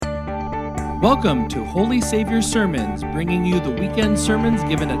Welcome to Holy Savior Sermons, bringing you the weekend sermons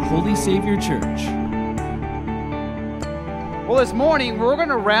given at Holy Savior Church. Well, this morning, we're going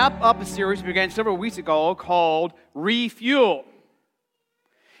to wrap up a series we began several weeks ago called Refuel.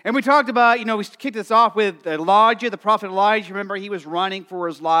 And we talked about, we kicked this off with Elijah, the prophet Elijah. Remember, he was running for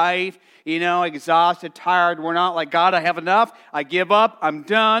his life, exhausted, tired, worn out, like, God, I have enough. I give up. I'm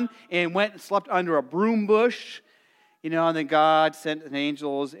done. And went and slept under a broom bush. And then God sent an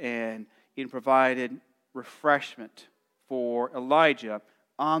angels and he provided refreshment for Elijah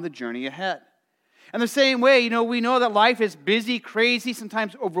on the journey ahead. And the same way, we know that life is busy, crazy,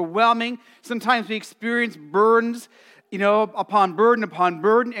 sometimes overwhelming. Sometimes we experience burdens, upon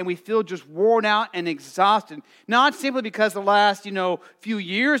burden, and we feel just worn out and exhausted. Not simply because the last, few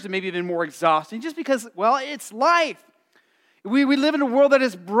years have maybe been more exhausting, just because, it's life. We live in a world that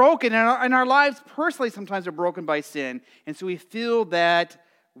is broken, and our lives personally sometimes are broken by sin. And so we feel that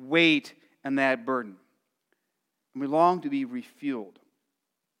weight and that burden. And we long to be refueled.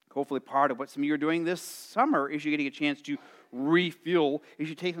 Hopefully part of what some of you are doing this summer is you're getting a chance to refuel is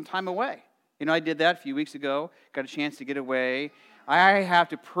you take some time away. I did that a few weeks ago, got a chance to get away. I have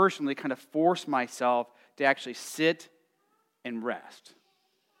to personally kind of force myself to actually sit and rest.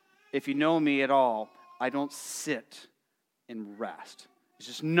 If you know me at all, I don't sit and rest. It's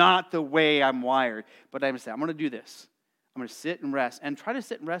just not the way I'm wired. But I'm going to do this. I'm going to sit and rest and try to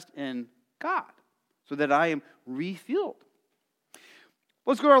sit and rest in God so that I am refueled.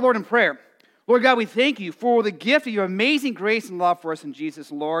 Let's go to our Lord in prayer. Lord God, we thank you for the gift of your amazing grace and love for us in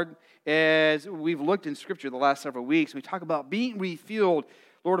Jesus, Lord. As we've looked in Scripture the last several weeks, we talk about being refueled.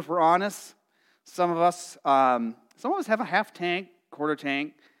 Lord, if we're honest, some of us have a half tank, quarter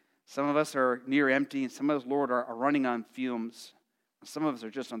tank. Some of us are near empty, and some of us, Lord, are running on fumes. Some of us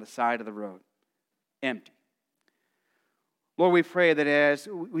are just on the side of the road, empty. Lord, we pray that as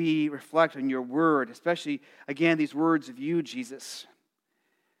we reflect on your word, especially, again, these words of you, Jesus,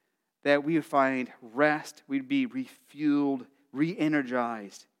 that we would find rest, we'd be refueled,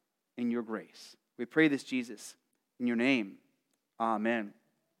 re-energized in your grace. We pray this, Jesus, in your name. Amen.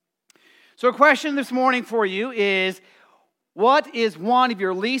 So a question this morning for you is, what is one of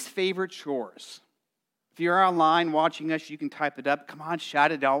your least favorite chores? If you're online watching us, you can type it up. Come on,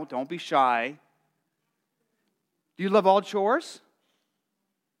 shout it out. Don't be shy. Do you love all chores?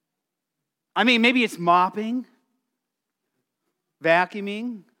 I mean, maybe it's mopping,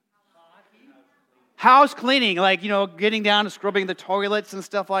 vacuuming, house cleaning, like, getting down and scrubbing the toilets and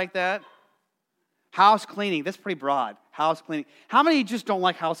stuff like that. House cleaning, that's pretty broad. House cleaning. How many just don't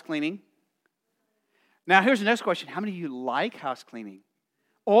like house cleaning? Now, here's the next question. How many of you like house cleaning?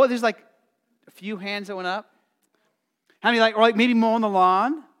 Oh, there's like a few hands that went up. How many like maybe mowing the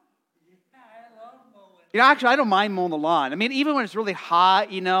lawn? Actually, I don't mind mowing the lawn. I mean, even when it's really hot,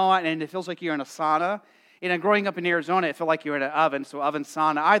 and it feels like you're in a sauna. Growing up in Arizona, it felt like you're in an oven, so oven,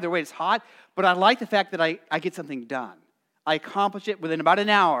 sauna. Either way, it's hot, but I like the fact that I get something done. I accomplish it within about an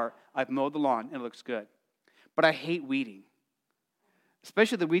hour. I've mowed the lawn, and it looks good. But I hate weeding,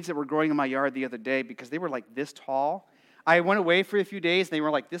 especially the weeds that were growing in my yard the other day because they were like this tall. I went away for a few days, and they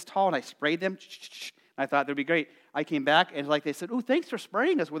were like this tall, and I sprayed them. I thought they'd be great. I came back, and they said, oh, thanks for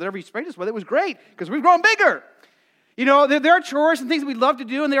spraying us. Whatever you sprayed us with, it was great because we've grown bigger. There are chores and things we love to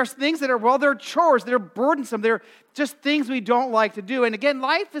do, and there are things that are, they're chores. They're burdensome. They're just things we don't like to do. And again,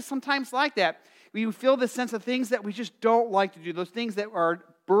 life is sometimes like that. We feel this sense of things that we just don't like to do, those things that are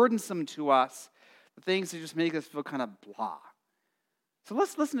burdensome to us, the things that just make us feel kind of blah. So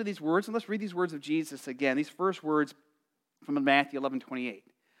let's listen to these words, and let's read these words of Jesus again, these first words from Matthew 11:28.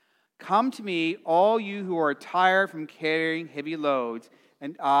 Come to me, all you who are tired from carrying heavy loads,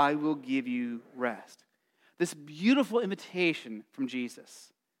 and I will give you rest. This beautiful invitation from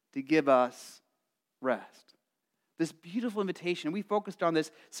Jesus to give us rest. This beautiful invitation. We focused on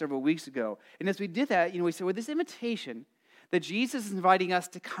this several weeks ago. And as we did that, we said, this invitation that Jesus is inviting us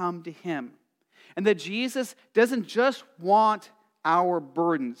to come to him. And that Jesus doesn't just want our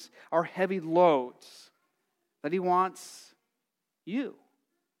burdens, our heavy loads, that he wants you.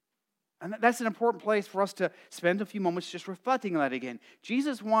 And that's an important place for us to spend a few moments just reflecting on that again.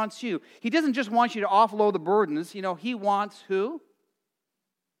 Jesus wants you. He doesn't just want you to offload the burdens. He wants who?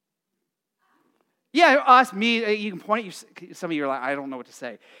 Yeah, us, me. You can point at you. Some of you are like, I don't know what to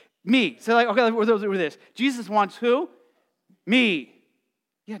say. Me. So okay, with this. Jesus wants who? Me.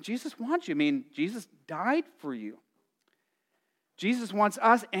 Yeah, Jesus wants you. I mean, Jesus died for you. Jesus wants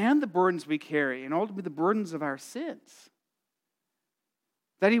us and the burdens we carry, and ultimately the burdens of our sins.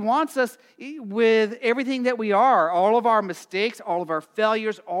 That he wants us with everything that we are, all of our mistakes, all of our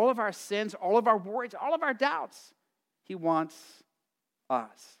failures, all of our sins, all of our worries, all of our doubts. He wants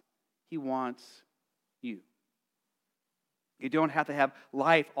us. He wants you. You don't have to have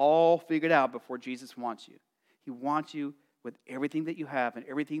life all figured out before Jesus wants you. He wants you with everything that you have and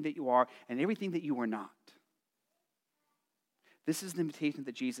everything that you are and everything that you are not. This is the invitation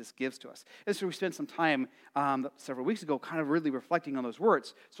that Jesus gives to us. And so we spent some time several weeks ago kind of really reflecting on those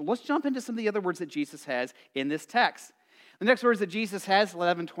words. So let's jump into some of the other words that Jesus has in this text. The next words that Jesus has,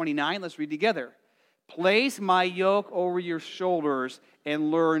 11:29, let's read together. Place my yoke over your shoulders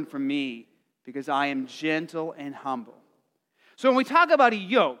and learn from me, because I am gentle and humble. So when we talk about a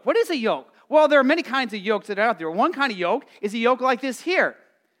yoke, what is a yoke? Well, there are many kinds of yokes that are out there. One kind of yoke is a yoke like this here.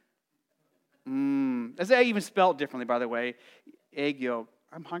 Is that even spelled differently, by the way? Egg yolk.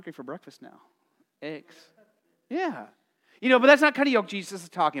 I'm hungry for breakfast now. Eggs. Yeah. But that's not the kind of yoke Jesus is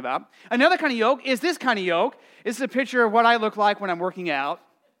talking about. Another kind of yoke is this kind of yoke. This is a picture of what I look like when I'm working out.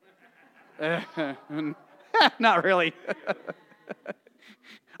 Not really.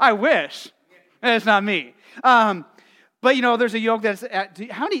 I wish. It's not me. But there's a yoke that's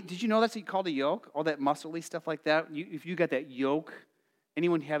did you know that's called a yoke? All that muscly stuff like that? If you got that yoke,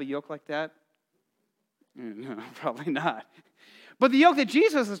 anyone have a yoke like that? No, probably not. But the yoke that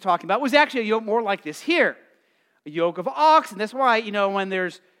Jesus is talking about was actually a yoke more like this here. A yoke of oxen. That's why, when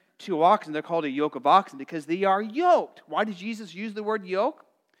there's two oxen, they're called a yoke of oxen, because they are yoked. Why did Jesus use the word yoke?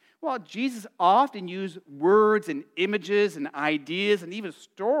 Well, Jesus often used words and images and ideas and even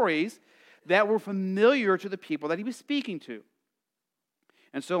stories that were familiar to the people that he was speaking to.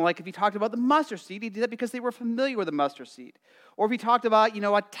 And so, like if he talked about the mustard seed, he did that because they were familiar with the mustard seed. Or if he talked about,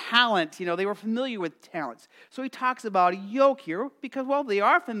 a talent, they were familiar with talents. So he talks about a yoke here because, well, they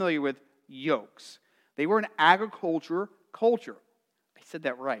are familiar with yokes. They were an agriculture culture. I said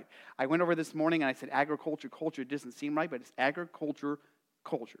that right. I went over this morning and I said agriculture culture. It doesn't seem right, but it's agriculture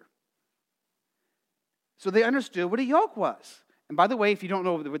culture. So they understood what a yoke was. And by the way, if you don't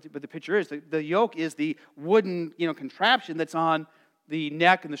know what the picture is, the yoke is the wooden, contraption that's on the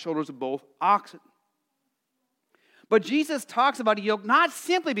neck and the shoulders of both oxen. But Jesus talks about a yoke not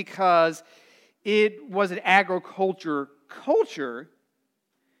simply because it was an agriculture culture.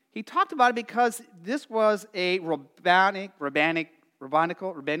 He talked about it because this was a rabbinical.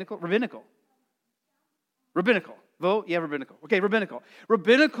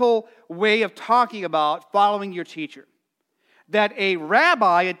 Rabbinical way of talking about following your teacher. That a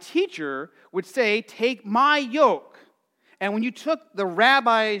rabbi, a teacher, would say, take my yoke. And when you took the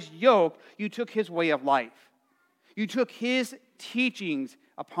rabbi's yoke, you took his way of life. You took his teachings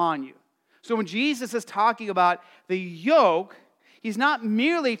upon you. So when Jesus is talking about the yoke, he's not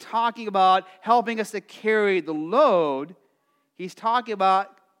merely talking about helping us to carry the load. He's talking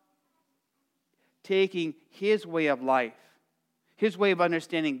about taking his way of life, his way of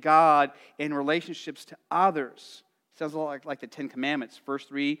understanding God and relationships to others. Sounds a lot like the Ten Commandments. First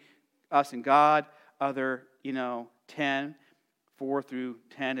 3, us and God. Other, 10. 4 through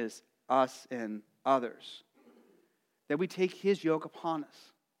 10 is us and others. That we take his yoke upon us.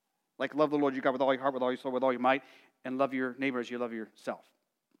 Like love the Lord your God with all your heart, with all your soul, with all your might, and love your neighbor as you love yourself.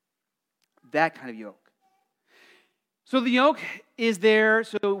 That kind of yoke. So the yoke is there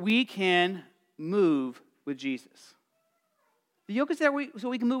so we can move with Jesus. The yoke is there so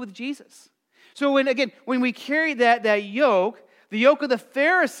we can move with Jesus. So when we carry that yoke, the yoke of the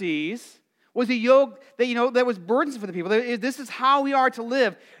Pharisees was a yoke that, that was burdensome for the people. This is how we are to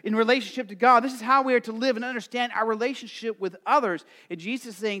live in relationship to God. This is how we are to live and understand our relationship with others. And Jesus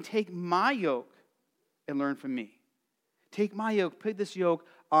is saying, take my yoke and learn from me. Take my yoke, put this yoke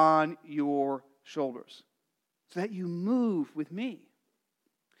on your shoulders so that you move with me.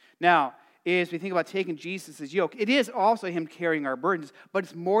 Now, as we think about taking Jesus' yoke, it is also him carrying our burdens, but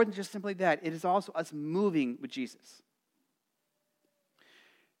it's more than just simply that. It is also us moving with Jesus.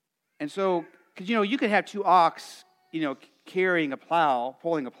 And so, because, you could have two ox, carrying a plow,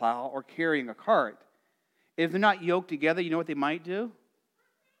 pulling a plow, or carrying a cart. If they're not yoked together, you know what they might do?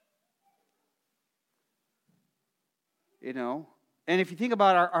 And if you think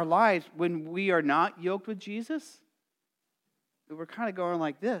about our lives, when we are not yoked with Jesus, we're kind of going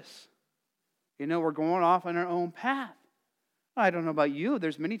like this. We're going off on our own path. I don't know about you.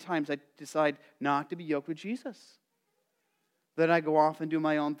 There's many times I decide not to be yoked with Jesus. Then I go off and do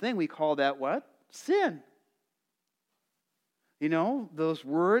my own thing. We call that what? Sin. Those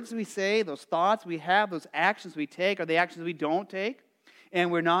words we say, those thoughts we have, those actions we take are the actions we don't take.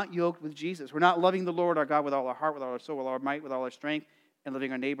 And we're not yoked with Jesus. We're not loving the Lord our God with all our heart, with all our soul, with all our might, with all our strength, and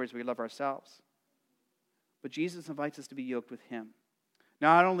loving our neighbors as we love ourselves. But Jesus invites us to be yoked with him.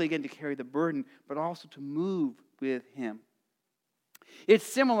 Not only, again, to carry the burden, but also to move with him. It's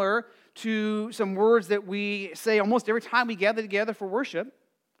similar to some words that we say almost every time we gather together for worship.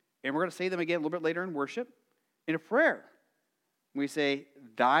 And we're going to say them again a little bit later in worship, in a prayer. We say,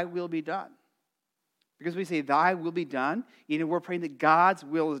 thy will be done. Because we say, thy will be done, we're praying that God's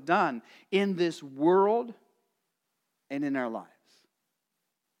will is done in this world and in our lives.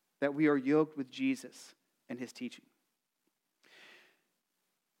 That we are yoked with Jesus and his teaching.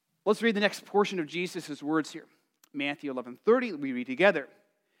 Let's read the next portion of Jesus' words here. Matthew 11:30, we read together.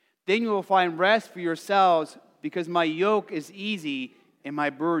 Then you will find rest for yourselves, because my yoke is easy and my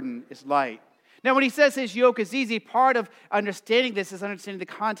burden is light. Now, when he says his yoke is easy, part of understanding this is understanding the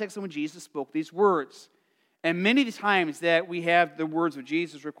context of when Jesus spoke these words. And many of the times that we have the words of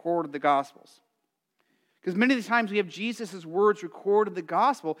Jesus recorded in the Gospels. Because many of the times we have Jesus' words recorded in the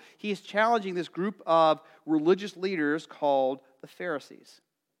Gospel, he is challenging this group of religious leaders called the Pharisees.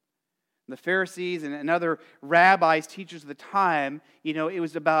 The Pharisees and other rabbis, teachers of the time, it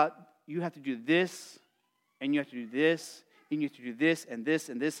was about you have to do this, and you have to do this, and you have to do this, and this,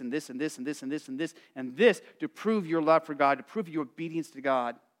 and this, and this, and this, and this, and this, and this, and this to prove your love for God, to prove your obedience to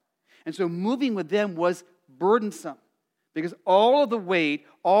God. And so moving with them was burdensome, because all of the weight,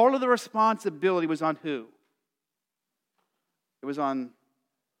 all of the responsibility was on who? It was on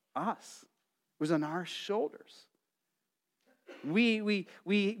us. It was on our shoulders. We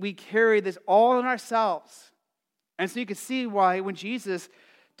carry this all on ourselves. And so you can see why when Jesus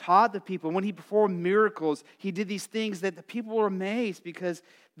taught the people, when he performed miracles, he did these things that the people were amazed because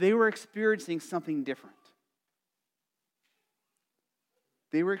they were experiencing something different.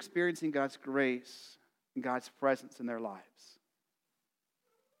 They were experiencing God's grace and God's presence in their lives.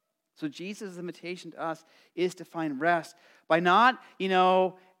 So Jesus' invitation to us is to find rest by not,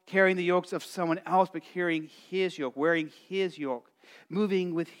 carrying the yokes of someone else, but carrying his yoke, wearing his yoke,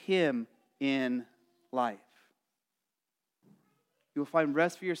 moving with him in life. You will find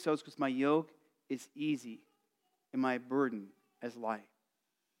rest for yourselves because my yoke is easy and my burden is light.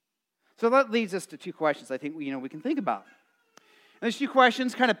 So that leads us to two questions I think we can think about. And these two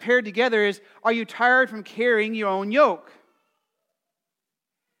questions kind of paired together is, are you tired from carrying your own yoke?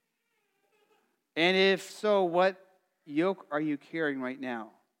 And if so, what yoke are you carrying right now?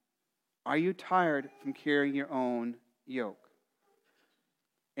 Are you tired from carrying your own yoke?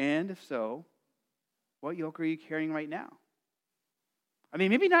 And if so, what yoke are you carrying right now?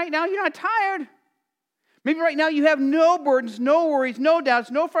 Maybe right now you're not tired. Maybe right now you have no burdens, no worries, no doubts,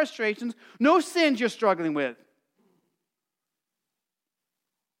 no frustrations, no sins you're struggling with.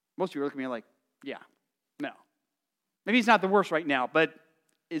 Most of you are looking at me like, yeah, no. Maybe it's not the worst right now, but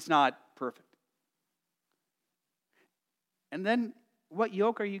it's not perfect. And then, what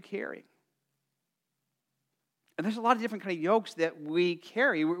yoke are you carrying? And there's a lot of different kind of yokes that we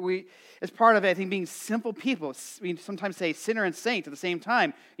carry. We as part of, I think, being simple people. We sometimes say sinner and saint at the same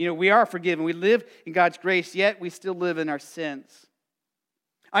time. We are forgiven. We live in God's grace, yet we still live in our sins.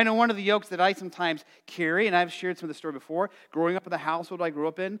 I know one of the yokes that I sometimes carry, and I've shared some of the story before, growing up in the household I grew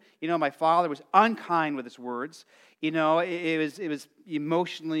up in, my father was unkind with his words. It was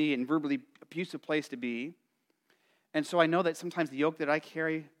emotionally and verbally abusive place to be. And so I know that sometimes the yoke that I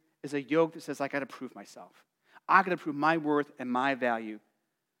carry is a yoke that says I got to prove myself. I got to prove my worth and my value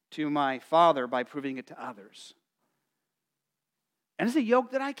to my father by proving it to others. And it's a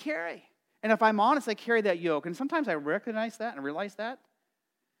yoke that I carry. And if I'm honest, I carry that yoke. And sometimes I recognize that and realize that.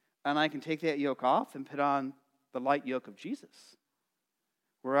 And I can take that yoke off and put on the light yoke of Jesus,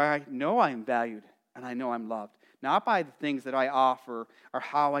 where I know I am valued and I know I'm loved. Not by the things that I offer or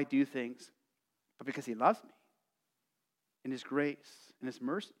how I do things, but because he loves me in his grace and his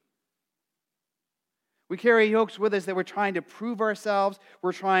mercy. We carry yokes with us that we're trying to prove ourselves.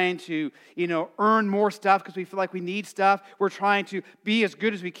 We're trying to, earn more stuff because we feel like we need stuff. We're trying to be as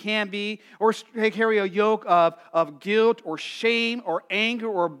good as we can be. Or carry a yoke of guilt or shame or anger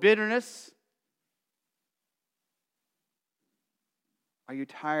or bitterness. Are you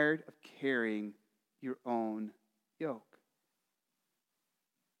tired of carrying your own yoke?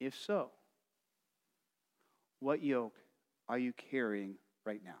 If so, what yoke are you carrying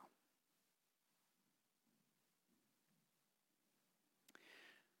right now?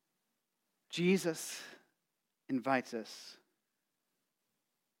 Jesus invites us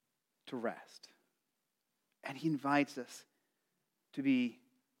to rest. And he invites us to be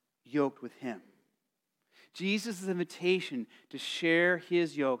yoked with him. Jesus' invitation to share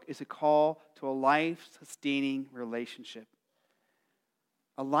his yoke is a call to a life-sustaining relationship.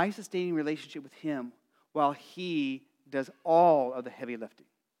 A life-sustaining relationship with him while he does all of the heavy lifting.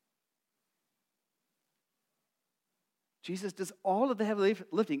 Jesus does all of the heavy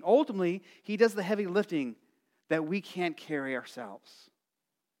lifting. Ultimately, he does the heavy lifting that we can't carry ourselves.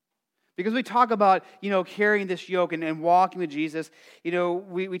 Because we talk about, carrying this yoke and walking with Jesus,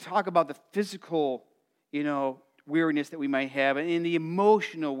 we talk about the physical, weariness that we might have and in the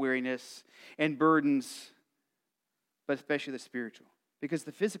emotional weariness and burdens, but especially the spiritual. Because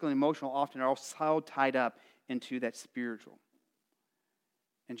the physical and emotional often are all so tied up into that spiritual.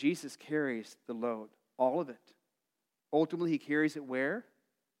 And Jesus carries the load, all of it. Ultimately, he carries it where?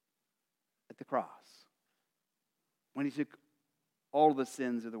 At the cross. When he took all of the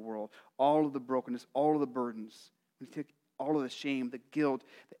sins of the world, all of the brokenness, all of the burdens, when he took all of the shame, the guilt,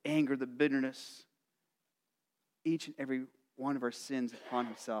 the anger, the bitterness, each and every one of our sins upon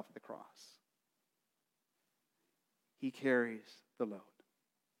himself at the cross. He carries the load.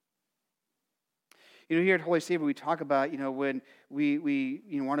 Here at Holy Savior, we talk about, when we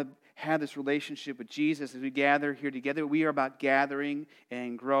want to have this relationship with Jesus as we gather here together, we are about gathering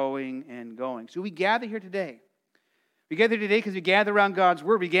and growing and going. So we gather here today. We gather today because we gather around God's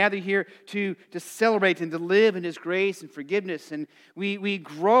Word. We gather here to celebrate and to live in His grace and forgiveness. And we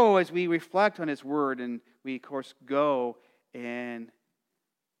grow as we reflect on His Word. And we, of course, go and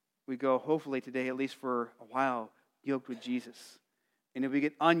we go, hopefully today, at least for a while, yoked with Jesus. And if we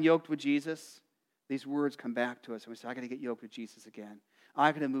get unyoked with Jesus, these words come back to us. And we say, I got to get yoked with Jesus again.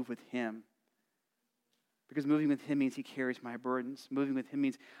 I got to move with Him. Because moving with Him means He carries my burdens. Moving with Him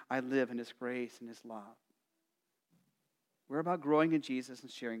means I live in His grace and His love. We're about growing in Jesus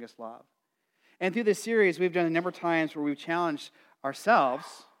and sharing His love. And through this series, we've done a number of times where we've challenged ourselves,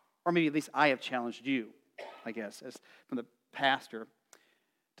 or maybe at least I have challenged you, I guess, as from the pastor,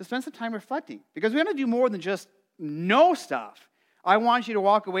 to spend some time reflecting. Because we want to do more than just know stuff. I want you to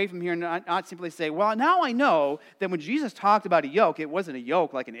walk away from here and not simply say, well, now I know that when Jesus talked about a yoke, it wasn't a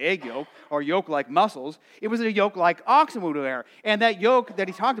yoke like an egg yolk or a yoke like muscles. It was a yoke like oxen would wear. And that yoke that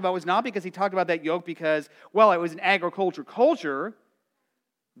he talked about was not because he talked about that yoke because, well, it was an agriculture culture.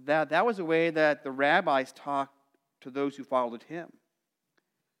 That was a way that the rabbis talked to those who followed him.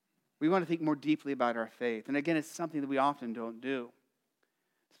 We want to think more deeply about our faith. And again, it's something that we often don't do.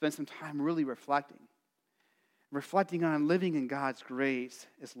 Spend some time really reflecting on living in God's grace,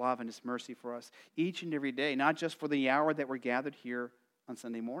 His love, and His mercy for us each and every day, not just for the hour that we're gathered here on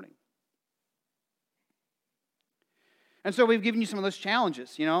Sunday morning. And so we've given you some of those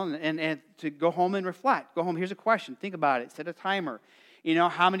challenges, and to go home and reflect. Go home, here's a question, think about it, set a timer.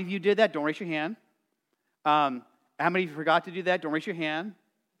 How many of you did that? Don't raise your hand. How many of you forgot to do that? Don't raise your hand.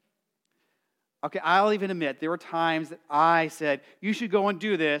 Okay, I'll even admit, there were times that I said, you should go and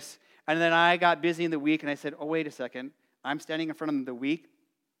do this, and then I got busy in the week, and I said, oh, wait a second. I'm standing in front of them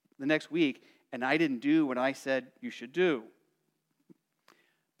the next week, and I didn't do what I said you should do.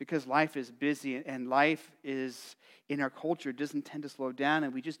 Because life is busy, and life is, in our culture, doesn't tend to slow down,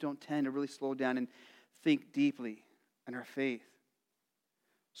 and we just don't tend to really slow down and think deeply in our faith.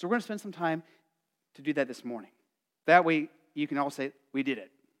 So we're going to spend some time to do that this morning. That way, you can all say, we did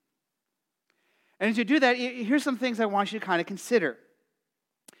it. And as you do that, here's some things I want you to kind of consider.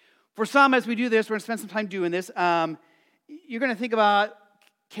 For some, as we do this, we're going to spend some time doing this. You're going to think about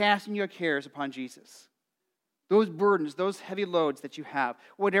casting your cares upon Jesus. Those burdens, those heavy loads that you have,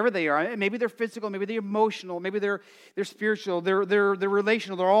 whatever they are. Maybe they're physical, maybe they're emotional, maybe they're spiritual, they're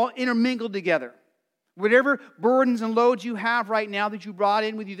relational. They're all intermingled together. Whatever burdens and loads you have right now that you brought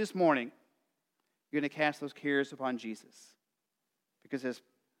in with you this morning, you're going to cast those cares upon Jesus. Because as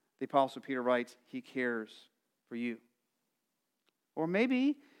the Apostle Peter writes, He cares for you. Or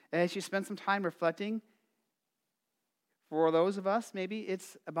maybe as you spend some time reflecting, for those of us, maybe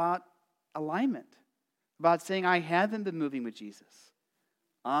it's about alignment, about saying, I haven't been moving with Jesus.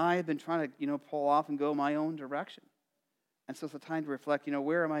 I've been trying to, pull off and go my own direction. And so it's a time to reflect,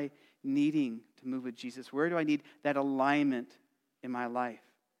 where am I needing to move with Jesus? Where do I need that alignment in my life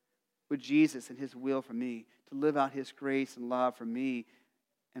with Jesus and His will for me, to live out His grace and love for me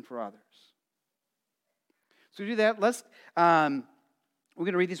and for others? So to do that, we're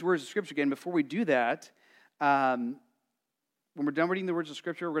going to read these words of Scripture again. Before we do that, when we're done reading the words of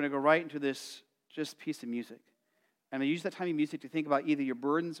Scripture, we're going to go right into this just piece of music. I'm going to use that time of music to think about either your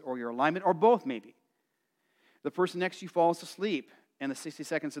burdens or your alignment, or both maybe. The person next to you falls asleep in the 60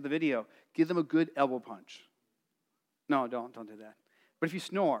 seconds of the video. Give them a good elbow punch. No, don't do that. But if you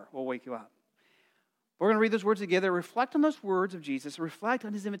snore, we'll wake you up. We're going to read those words together. Reflect on those words of Jesus. Reflect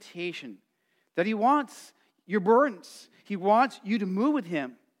on His invitation that He wants your burdens. He wants you to move with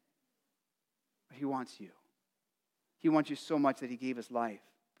Him. But He wants you. He wants you so much that He gave His life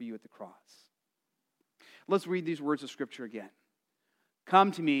for you at the cross. Let's read these words of Scripture again.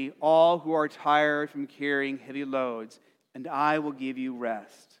 Come to me, all who are tired from carrying heavy loads, and I will give you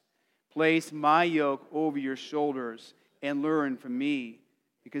rest. Place my yoke over your shoulders and learn from me,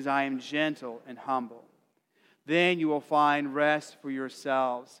 because I am gentle and humble. Then you will find rest for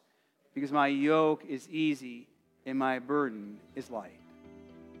yourselves, because my yoke is easy and my burden is light.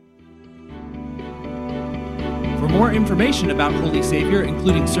 For more information about Holy Savior,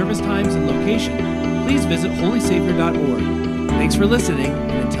 including service times and location, please visit holysavior.org. Thanks for listening,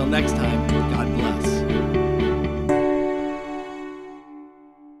 and until next time.